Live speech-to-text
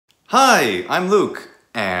Hi, I'm Luke,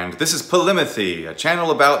 and this is Polymathy, a channel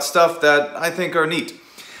about stuff that I think are neat.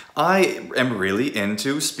 I am really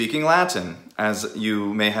into speaking Latin. As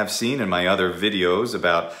you may have seen in my other videos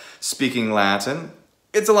about speaking Latin,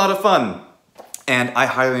 it's a lot of fun. And I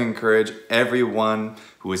highly encourage everyone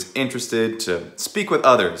who is interested to speak with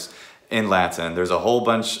others in Latin. There's a whole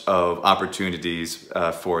bunch of opportunities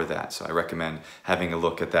for that, so I recommend having a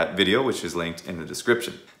look at that video, which is linked in the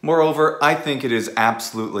description. Moreover, I think it is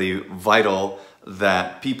absolutely vital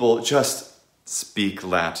that people just speak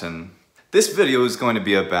Latin. This video is going to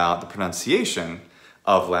be about the pronunciation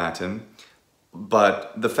of Latin,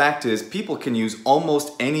 but the fact is people can use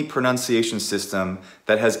almost any pronunciation system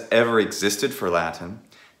that has ever existed for Latin,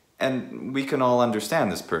 and we can all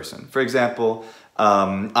understand this person. For example,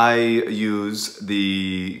 I use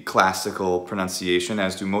the classical pronunciation,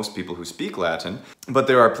 as do most people who speak Latin, but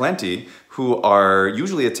there are plenty who are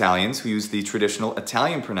usually Italians who use the traditional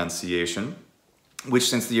Italian pronunciation, which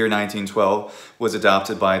since the year 1912 was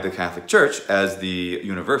adopted by the Catholic Church as the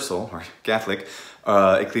universal, or Catholic,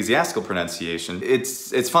 ecclesiastical pronunciation.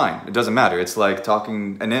 It's fine, it doesn't matter. It's like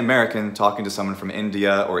an American talking to someone from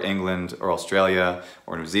India or England or Australia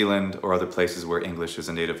or New Zealand or other places where English is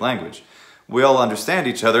a native language. We all understand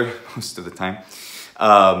each other most of the time,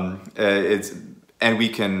 and we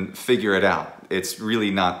can figure it out. It's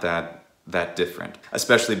really not that different,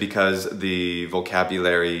 especially because the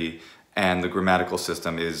vocabulary and the grammatical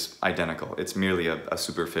system is identical. It's merely a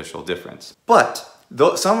superficial difference. But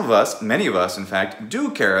some of us, many of us in fact,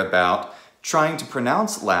 do care about trying to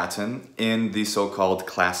pronounce Latin in the so-called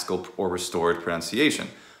classical or restored pronunciation.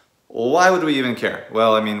 Why would we even care?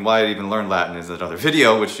 Well, I mean, why even learn Latin is another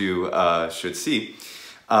video, which you should see.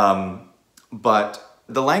 But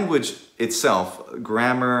the language itself,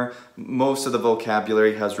 grammar, most of the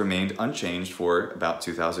vocabulary has remained unchanged for about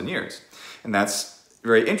 2,000 years. And that's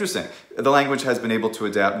very interesting. The language has been able to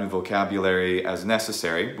adapt new vocabulary as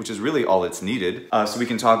necessary, which is really all it's needed. So we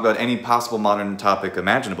can talk about any possible modern topic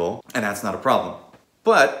imaginable, and that's not a problem.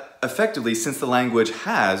 But effectively, since the language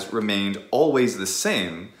has remained always the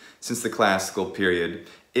same since the classical period,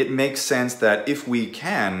 it makes sense that if we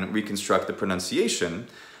can reconstruct the pronunciation,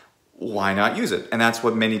 why not use it? And that's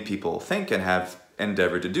what many people think and have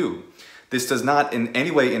endeavored to do. This does not in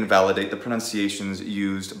any way invalidate the pronunciations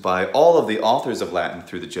used by all of the authors of Latin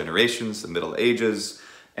through the generations, the Middle Ages,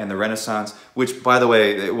 and the Renaissance, which, by the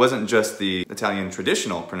way, it wasn't just the Italian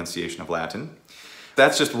traditional pronunciation of Latin.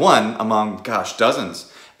 That's just one among, gosh,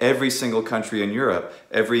 dozens. Every single country in Europe,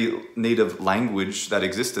 every native language that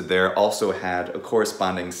existed there also had a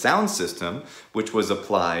corresponding sound system which was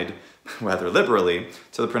applied rather liberally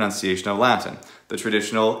to the pronunciation of Latin. The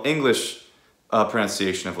traditional English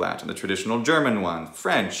pronunciation of Latin, the traditional German one,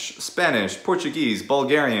 French, Spanish, Portuguese,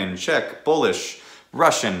 Bulgarian, Czech, Polish,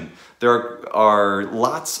 Russian. There are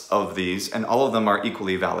lots of these, and all of them are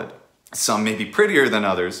equally valid. Some may be prettier than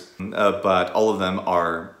others, but all of them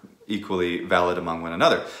are equally valid among one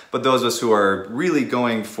another. But those of us who are really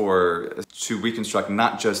going to reconstruct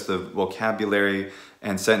not just the vocabulary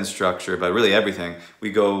and sentence structure, but really everything,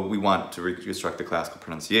 we want to reconstruct the classical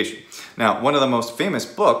pronunciation. Now, one of the most famous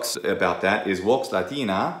books about that is Vox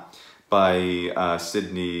Latina by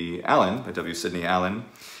Sidney Allen, by W. Sidney Allen,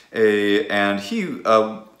 and he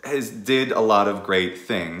did a lot of great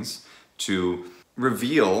things to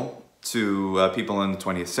reveal to people in the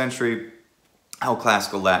 20th century how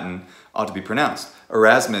classical Latin ought to be pronounced.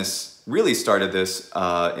 Erasmus really started this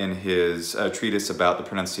in his treatise about the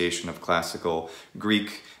pronunciation of classical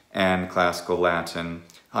Greek and classical Latin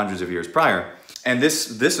hundreds of years prior. And this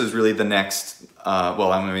is really the next,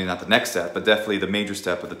 well, I mean, not the next step, but definitely the major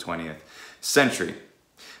step of the 20th century.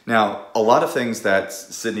 Now, a lot of things that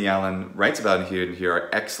Sidney Allen writes about in here are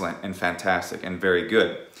excellent and fantastic and very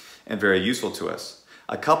good and very useful to us.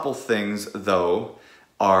 A couple things, though,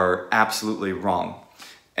 are absolutely wrong.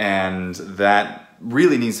 And that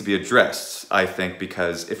really needs to be addressed, I think,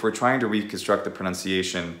 because if we're trying to reconstruct the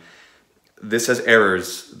pronunciation, this has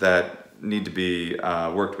errors that need to be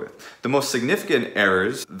worked with. The most significant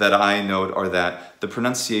errors that I note are that the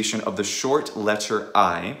pronunciation of the short letter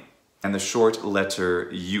I and the short letter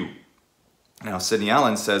U. Now, Sidney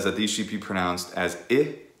Allen says that these should be pronounced as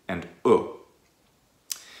I and U.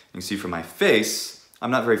 You can see from my face, I'm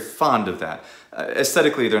not very fond of that.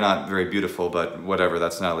 Aesthetically, they're not very beautiful, but whatever,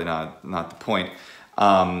 that's really not the point.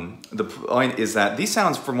 The point is that these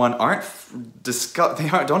sounds, for one,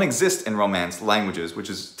 don't exist in Romance languages, which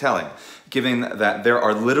is telling, given that there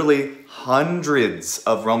are literally hundreds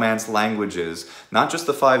of Romance languages, not just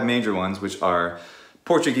the 5 major ones, which are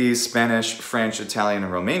Portuguese, Spanish, French, Italian,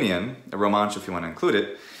 and Romanian, Romansh if you want to include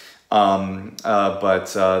it,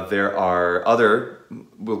 There are other,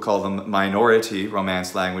 we'll call them minority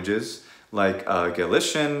Romance languages, like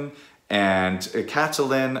Galician and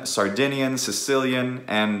Catalan, Sardinian, Sicilian,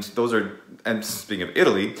 and speaking of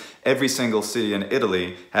Italy, every single city in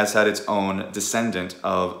Italy has had its own descendant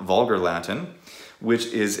of Vulgar Latin, which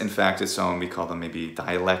is in fact its own, we call them maybe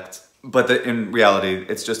dialect. But in reality,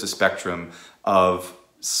 it's just a spectrum of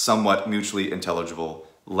somewhat mutually intelligible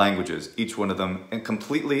languages, each one of them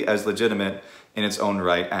completely as legitimate in its own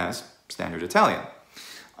right as Standard Italian.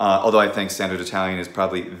 Although I think Standard Italian is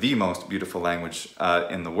probably the most beautiful language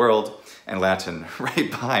in the world, and Latin right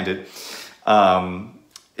behind it.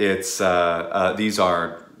 These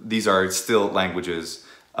are still languages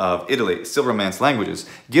of Italy, still Romance languages.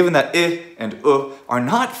 Given that I and U are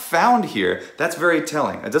not found here, that's very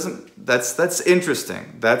telling. That's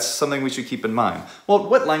interesting. That's something we should keep in mind. Well,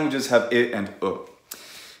 what languages have I and U?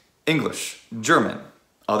 English, German,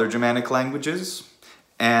 other Germanic languages,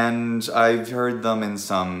 and I've heard them in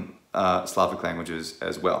some Slavic languages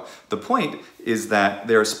as well. The point is that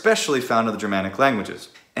they're especially found in the Germanic languages,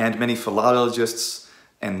 and many philologists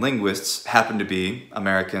and linguists happen to be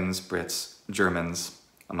Americans, Brits, Germans,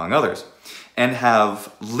 among others, and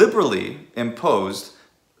have liberally imposed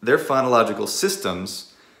their phonological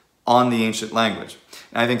systems on the ancient language.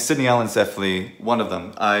 And I think Sidney Allen's definitely one of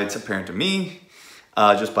them. It's apparent to me,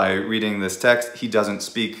 just by reading this text, he doesn't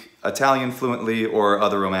speak Italian fluently or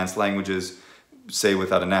other Romance languages, say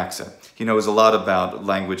without an accent. He knows a lot about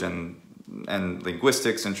language and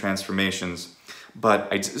linguistics and transformations, but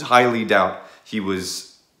I highly doubt he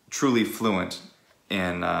was truly fluent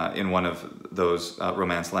in one of those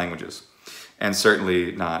Romance languages, and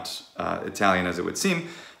certainly not Italian as it would seem.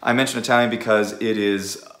 I mention Italian because it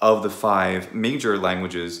is, of the 5 major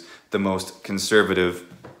languages, the most conservative,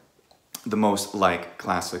 the most like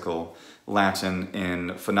classical Latin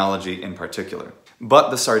in phonology in particular.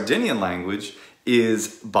 But the Sardinian language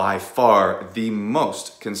is by far the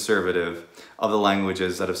most conservative of the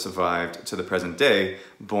languages that have survived to the present day,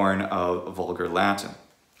 born of Vulgar Latin.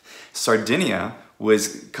 Sardinia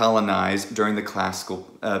was colonized during the classical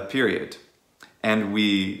period. And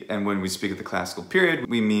when we speak of the classical period,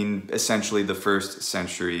 we mean essentially the 1st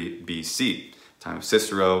century BC, time of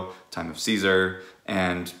Cicero, time of Caesar,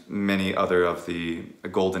 and many other of the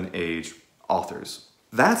Golden Age authors.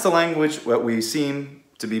 That's the language that we seem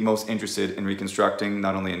to be most interested in reconstructing,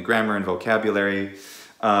 not only in grammar and vocabulary,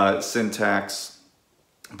 syntax,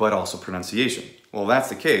 but also pronunciation. Well, if that's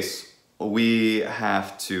the case, we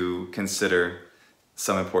have to consider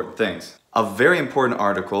some important things. A very important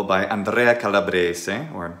article by Andrea Calabrese,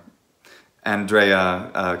 or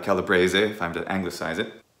Andrea Calabrese, if I'm to anglicize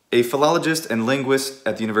it, a philologist and linguist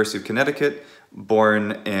at the University of Connecticut,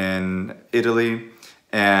 born in Italy,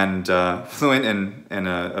 and fluent in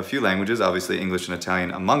a few languages, obviously English and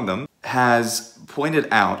Italian among them, has pointed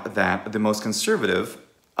out that the most conservative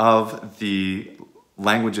of the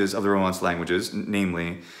languages, of the Romance languages,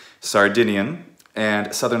 namely Sardinian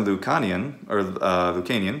and Southern Lucanian, or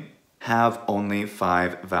Lucanian, have only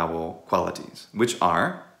 5 vowel qualities, which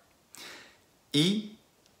are I, E,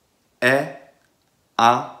 A,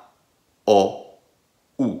 O,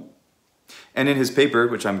 U. And in his paper,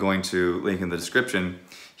 which I'm going to link in the description,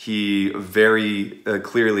 he very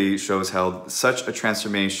clearly shows how such a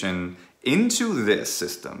transformation into this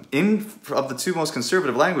system, of the 2 most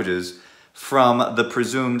conservative languages, from the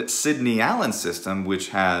presumed Sidney Allen system, which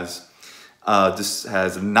has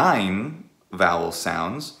 9 vowel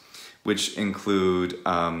sounds, which include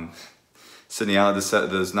Sidney Allen.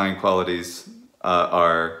 Those 9 qualities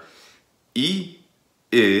are I, E,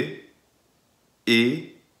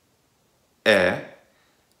 E, A,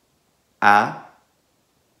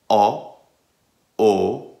 O,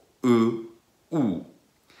 U, U.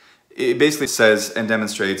 It basically says and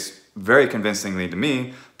demonstrates very convincingly to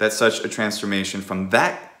me that such a transformation from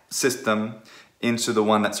that system into the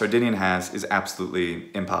one that Sardinian has is absolutely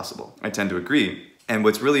impossible. I tend to agree. And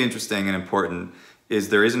what's really interesting and important is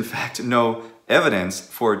there is in fact no evidence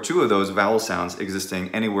for 2 of those vowel sounds existing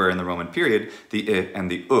anywhere in the Roman period, the I and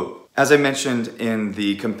the U. As I mentioned in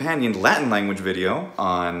the companion Latin language video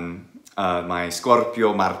on my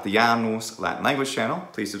Scorpio Martianus Latin language channel,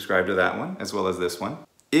 please subscribe to that one as well as this one,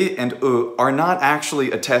 I and U are not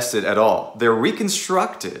actually attested at all. They're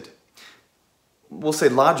reconstructed, we'll say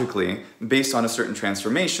logically, based on a certain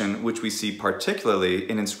transformation, which we see particularly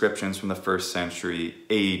in inscriptions from the 1st century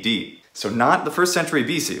AD. So not the 1st century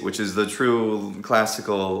BC, which is the true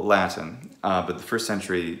classical Latin, but the 1st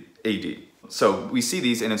century AD. So we see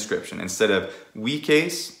these in inscription. Instead of we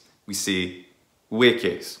case, we see we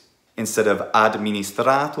case. Instead of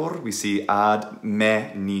administrator, we see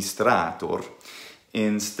administrator.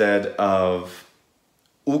 Instead of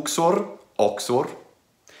uxor, oxor.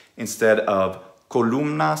 Instead of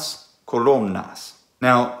columnas, columnas.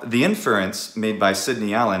 Now, the inference made by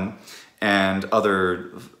Sidney Allen and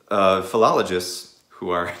other philologists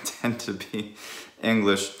who tend to be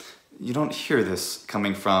English, you don't hear this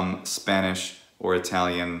coming from Spanish or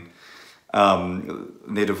Italian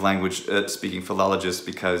native language speaking philologists,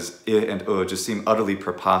 because I and O just seem utterly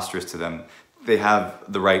preposterous to them. They have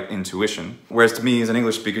the right intuition. Whereas to me as an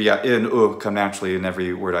English speaker, yeah, I and O come naturally in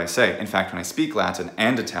every word I say. In fact, when I speak Latin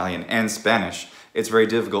and Italian and Spanish, it's very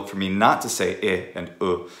difficult for me not to say I and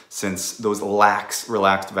O, since those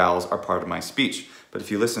relaxed vowels are part of my speech. But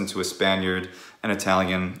if you listen to a Spaniard, an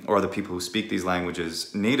Italian, or other people who speak these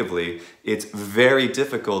languages natively, it's very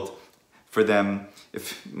difficult for them,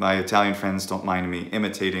 if my Italian friends don't mind me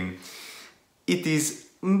imitating, it is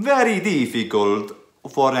very difficult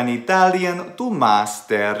for an Italian to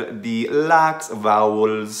master the lax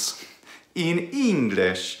vowels. In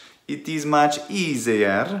English, it is much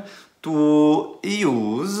easier to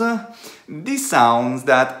use the sounds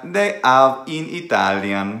that they have in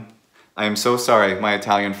Italian. I am so sorry, my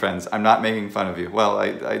Italian friends. I'm not making fun of you. Well,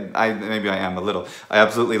 maybe I am a little. I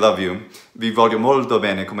absolutely love you. Vi voglio molto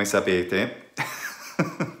bene, come sapete.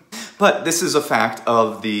 But this is a fact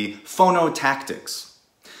of the phonotactics.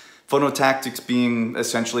 Phonotactics being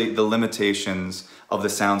essentially the limitations of the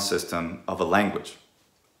sound system of a language.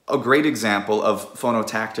 A great example of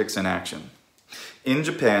phonotactics in action. In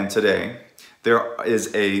Japan today, there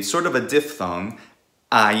is a sort of a diphthong,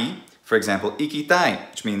 ai. For example, ikitai,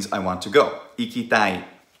 which means I want to go. Ikitai.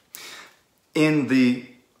 In the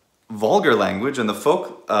vulgar language, and the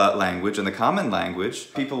folk language, and the common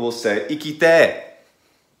language, people will say ikite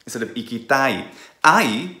instead of ikitai.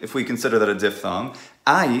 Ai, if we consider that a diphthong,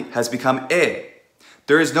 ai has become e.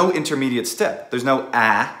 There is no intermediate step. There's no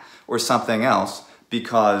a or something else,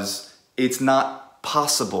 because it's not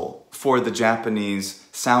possible for the Japanese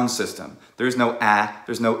sound system. There's no a,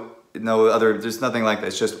 there's there's nothing like that.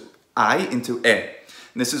 It's just I into e.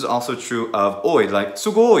 And this is also true of oi, like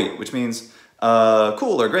sugoi, which means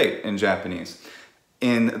cool or great in Japanese.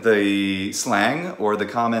 In the slang or the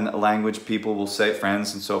common language, people will say,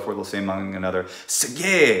 friends and so forth, will say among another,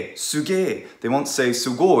 suge, suge. They won't say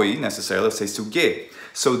sugoi necessarily, they'll say suge.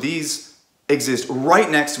 So these exist right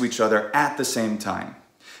next to each other at the same time.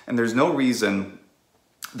 And there's no reason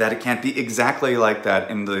that it can't be exactly like that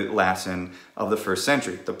in the Latin of the 1st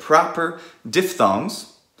century. The proper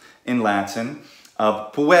diphthongs in Latin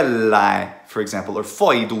of puellae, for example, or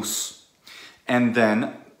foedus. And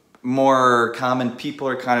then more common people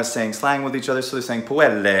are kind of saying slang with each other, so they're saying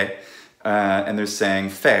puelle, and they're saying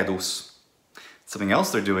fedus. Something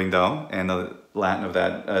else they're doing, though, in the Latin of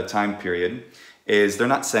that time period, is they're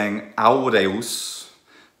not saying aureus,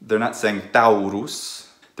 they're not saying taurus,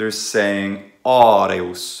 they're saying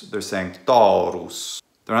aureus, they're saying taurus.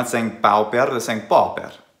 They're not saying pauper, they're saying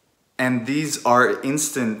pauper. And these are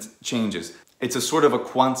instant changes. It's a sort of a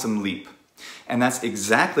quantum leap. And that's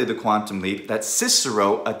exactly the quantum leap that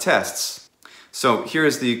Cicero attests. So here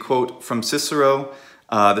is the quote from Cicero.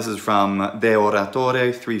 This is from De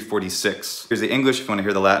Oratore 346. Here's the English. If you want to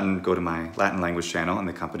hear the Latin, go to my Latin language channel and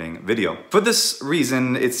the accompanying video. For this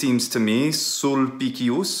reason, it seems to me,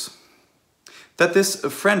 sulpicius, that this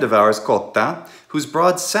friend of ours, Cotta, whose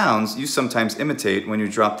broad sounds you sometimes imitate when you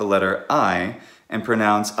drop the letter I and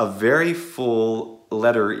pronounce a very full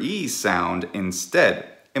letter E sound instead,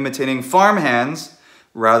 imitating farmhands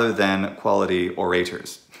rather than quality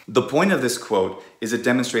orators. The point of this quote is it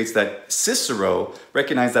demonstrates that Cicero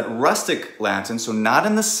recognized that rustic Latin, so not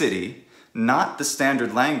in the city, not the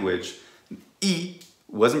standard language, E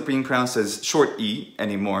wasn't being pronounced as short E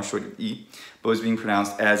anymore, short E, but was being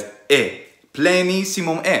pronounced as E.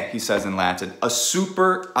 Plenissimo E, he says in Latin, a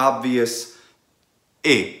super obvious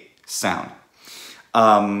E sound.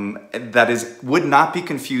 That would not be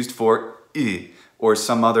confused for I or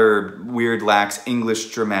some other weird, lax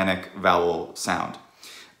English Germanic vowel sound.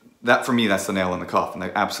 That, for me, that's the nail in the coffin.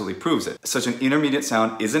 That absolutely proves it. Such an intermediate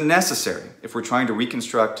sound isn't necessary. If we're trying to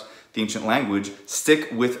reconstruct the ancient language,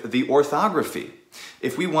 stick with the orthography.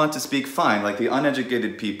 If we want to speak fine, like the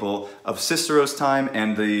uneducated people of Cicero's time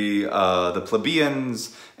and the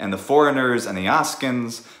plebeians and the foreigners and the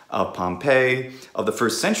Askins of Pompeii of the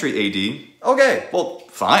 1st century AD, okay, well,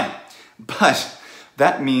 fine. But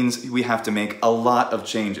that means we have to make a lot of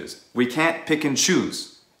changes. We can't pick and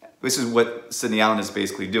choose. This is what Sidney Allen is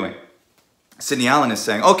basically doing. Sidney Allen is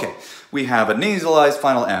saying, okay, we have a nasalized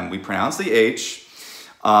final M. We pronounce the H.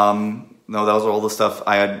 No, those are all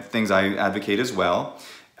the things I advocate as well.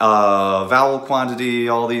 vowel quantity,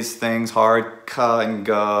 all these things, hard, ka and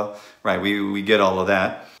ga, right, we get all of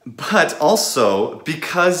that. But also,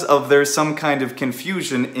 because of there's some kind of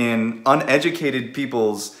confusion in uneducated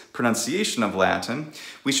people's pronunciation of Latin,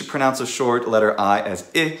 we should pronounce a short letter I as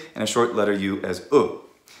I and a short letter U as U.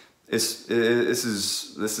 This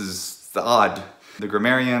is the odd. The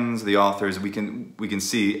grammarians, the authors, we can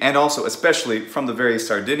see, and also especially from the very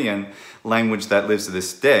Sardinian language that lives to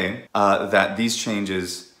this day, that these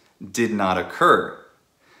changes did not occur.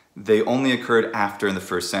 They only occurred after in the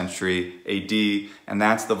 1st century AD, and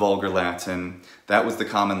that's the Vulgar Latin. That was the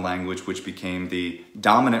common language which became the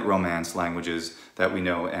dominant Romance languages that we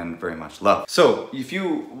know and very much love. So if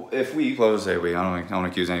we, well, say we, I don't want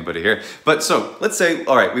to accuse anybody here, but so let's say,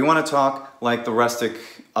 all right, we want to talk like the rustic,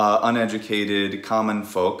 uneducated, common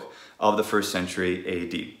folk of the 1st century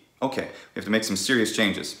AD. Okay, we have to make some serious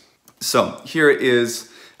changes. So here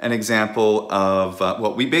is an example of,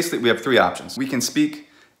 well, we have 3 options. We can speak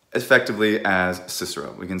effectively as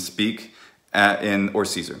Cicero. We can speak or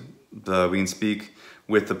Caesar. We can speak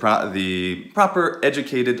with the proper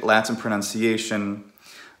educated Latin pronunciation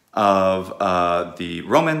of the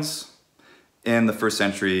Romans in the 1st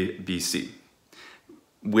century BC,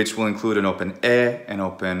 which will include an open E and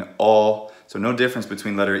open O. So no difference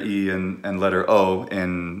between letter E and letter O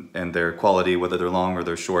in their quality, whether they're long or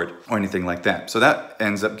they're short or anything like that. So that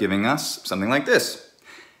ends up giving us something like this.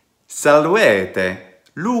 Salvete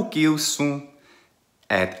Lucius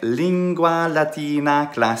et lingua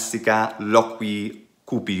latina classica loqui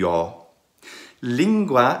cupio.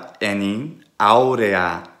 Lingua enim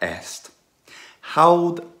aurea est.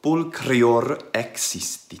 Haud pulchrior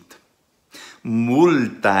existit.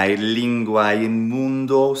 Multae linguae in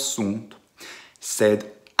mundo sunt,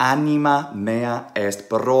 sed anima mea est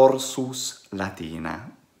prorsus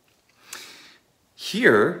latina.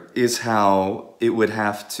 Here is how it would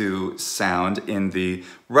have to sound in the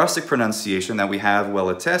rustic pronunciation that we have well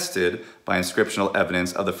attested by inscriptional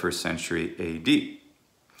evidence of the 1st century AD.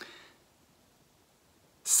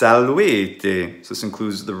 Salvete, so this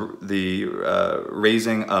includes the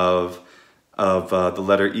raising of the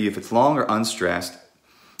letter E if it's long or unstressed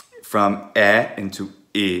from E into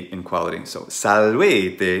E in quality. So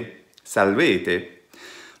salvete, salvete.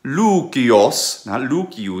 Lucios, not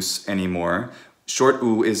Lucius anymore. Short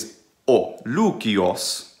U is O.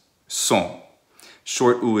 Lucios, son.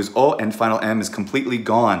 Short U is O and final M is completely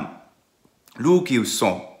gone. Lucius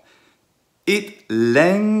son. It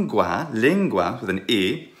lingua with an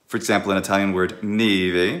E. For example, an Italian word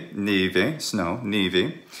neve, snow,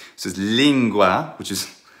 neve. This is lingua, which is,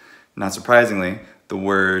 not surprisingly, the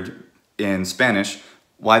word in Spanish.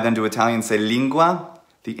 Why then do Italians say lingua?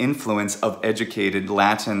 The influence of educated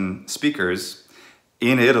Latin speakers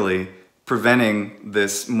in Italy preventing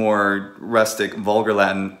this more rustic, vulgar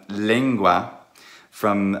Latin lingua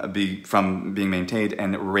from being maintained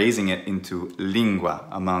and raising it into lingua,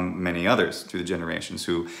 among many others through the generations,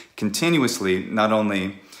 who continuously, not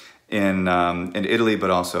only in Italy, but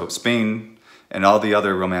also Spain and all the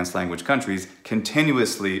other Romance language countries,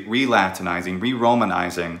 continuously re-Latinizing,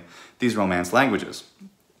 re-Romanizing these Romance languages,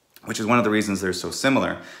 which is one of the reasons they're so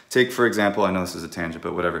similar. Take, for example, I know this is a tangent,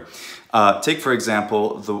 but whatever. Take, for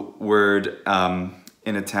example, the word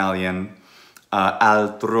in Italian,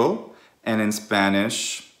 altro, and in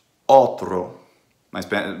Spanish, otro. My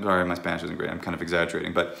Spanish isn't great, I'm kind of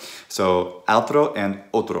exaggerating, but so altro and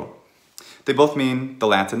otro. They both mean the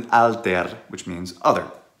Latin alter, which means other.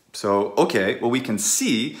 So, okay, what we can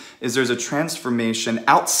see is there's a transformation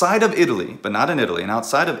outside of Italy, but not in Italy, and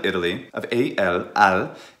outside of Italy, of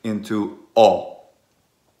al, into o.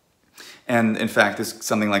 And in fact,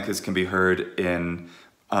 something like this can be heard in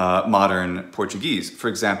modern Portuguese. For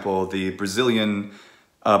example, the Brazilian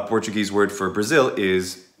Portuguese word for Brazil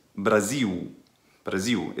is Brasil.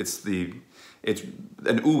 Brasil. It's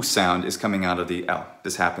an U sound is coming out of the L.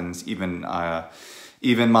 This happens even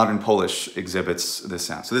modern Polish exhibits this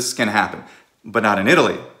sound. So this can happen, but not in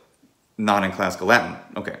Italy, not in classical Latin,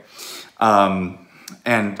 okay.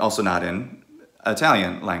 And also not in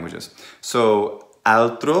Italian languages. So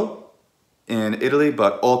altro in Italy,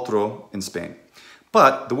 but otro in Spain.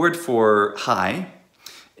 But the word for high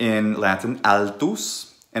in Latin, altus,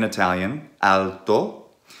 in Italian, alto,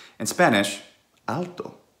 in Spanish,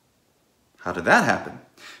 alto. How did that happen?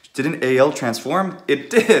 Didn't AL transform? It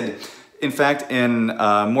did. In fact, in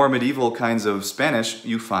more medieval kinds of Spanish,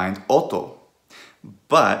 you find otto.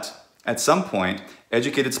 But at some point,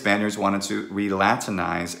 educated Spaniards wanted to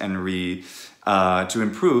re-Latinize and to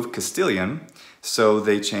improve Castilian, so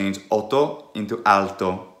they changed otto into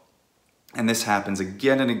alto. And this happens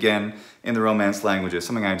again and again in the Romance languages,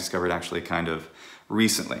 something I discovered actually kind of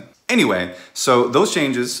recently. Anyway, so those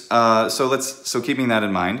changes, so keeping that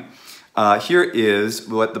in mind, here is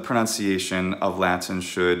what the pronunciation of Latin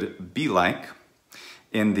should be like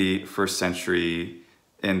in the first century,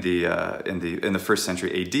 in the first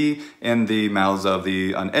century AD, in the mouths of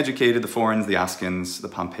the uneducated, the foreigners, the Askins, the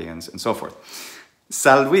Pompeians, and so forth.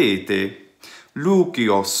 Salvete,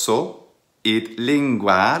 lucioso, et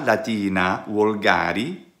lingua latina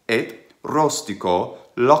vulgari, et rustico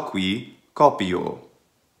loqui copio.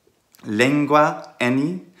 Lingua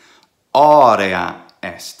eni aurea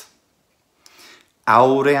est.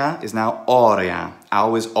 Aurea is now aurea.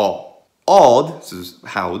 Au is o. Od, this is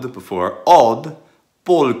haud before, od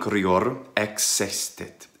pulchrior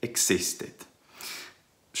existit.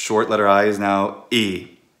 Short letter I is now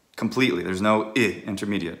e, completely. There's no I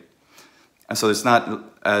intermediate. And so it's not,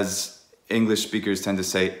 as English speakers tend to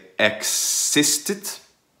say, existit,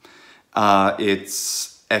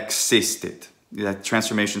 it's existed. That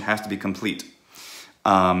transformation has to be complete.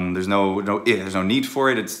 There's there's no need for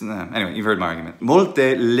it. Anyway, you've heard my argument.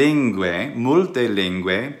 Multe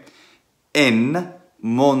lingue in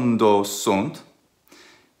mondo sunt,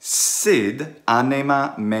 sid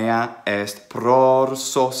anima mea est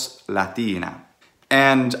prorsos latina.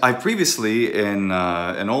 And I previously, in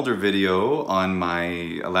an older video on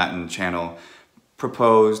my Latin channel,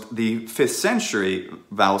 proposed the 5th century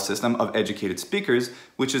vowel system of educated speakers,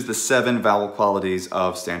 which is the 7 vowel qualities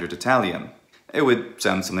of Standard Italian. It would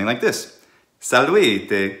sound something like this.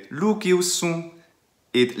 Salvete, lucius sum,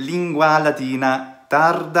 et lingua latina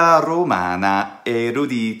tarda romana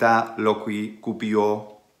erudita loqui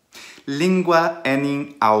cupio. Lingua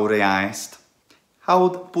enim aurea est,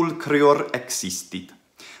 haud pulchrior existit.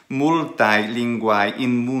 Multae linguae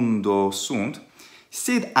in mundo sunt,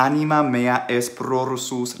 sid anima mea est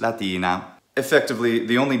prorsus latina. Effectively,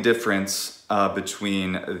 the only difference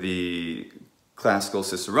between the classical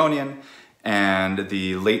Ciceronian and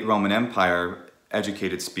the late Roman Empire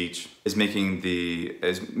educated speech is making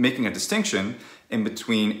a distinction in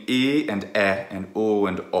between e and e and o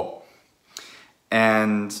and o.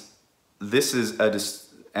 And this is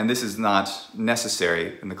not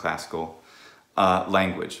necessary in the classical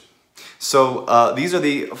language. So these are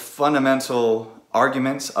the fundamental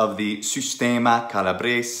arguments of the Sistema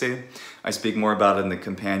Calabrese. I speak more about it in the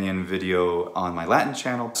companion video on my Latin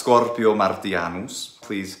channel, Scorpio Martianus.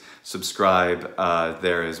 Please subscribe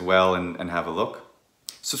there as well and have a look.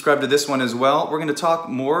 Subscribe to this one as well. We're going to talk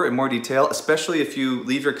more in more detail, especially if you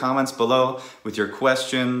leave your comments below with your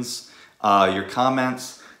questions, your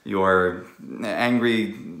comments, your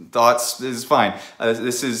angry thoughts. This is fine.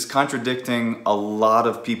 This is contradicting a lot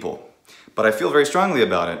of people, but I feel very strongly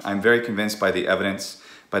about it. I'm very convinced by the evidence,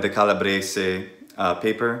 by the Calabrese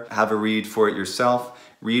paper. Have a read for it yourself.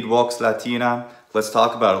 Read Vox Latina. Let's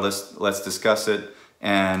talk about it. Let's discuss it.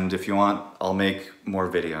 And if you want, I'll make more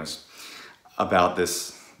videos about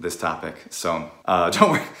this topic. So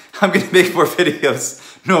don't worry, I'm going to make more videos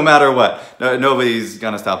no matter what. Nobody's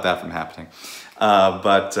going to stop that from happening.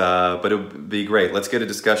 But it would be great. Let's get a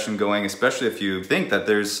discussion going, especially if you think that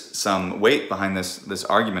there's some weight behind this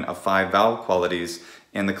argument of 5 vowel qualities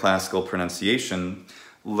in the classical pronunciation.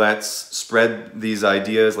 Let's spread these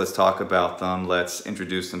ideas, let's talk about them, let's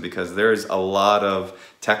introduce them, because there's a lot of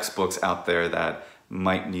textbooks out there that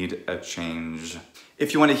might need a change.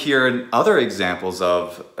 If you want to hear other examples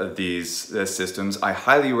of these systems, I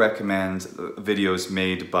highly recommend videos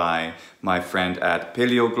made by my friend at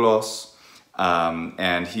Paleogloss.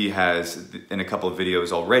 And he has, in a couple of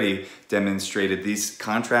videos already, demonstrated these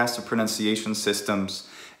contrasts of pronunciation systems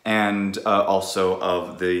and also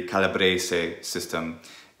of the Calabrese system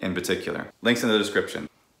in particular. Links in the description.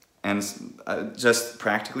 And just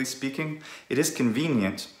practically speaking, it is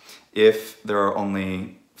convenient if there are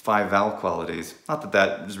only 5 vowel qualities. Not that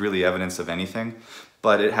that is really evidence of anything,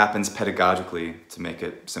 but it happens pedagogically to make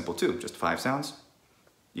it simple too. Just 5 sounds.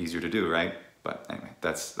 Easier to do, right? But anyway,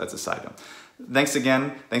 that's a side note. Thanks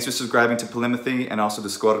again. Thanks for subscribing to Polymathy and also to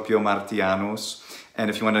Scorpio Martianus. And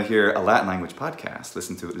if you want to hear a Latin language podcast,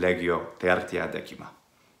 listen to Legio Tertia Decima.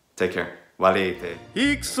 Take care. Valete.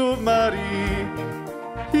 Hic sub mari,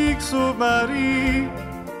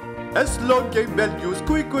 es longe bellius,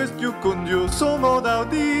 quiquest iucundius homo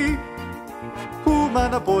daudi.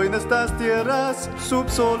 Humana poi nestas tierras, sub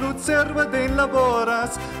solut serva de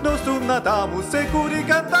laboras, nostrum natamus securi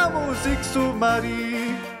cantamus hic sub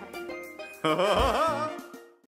mari.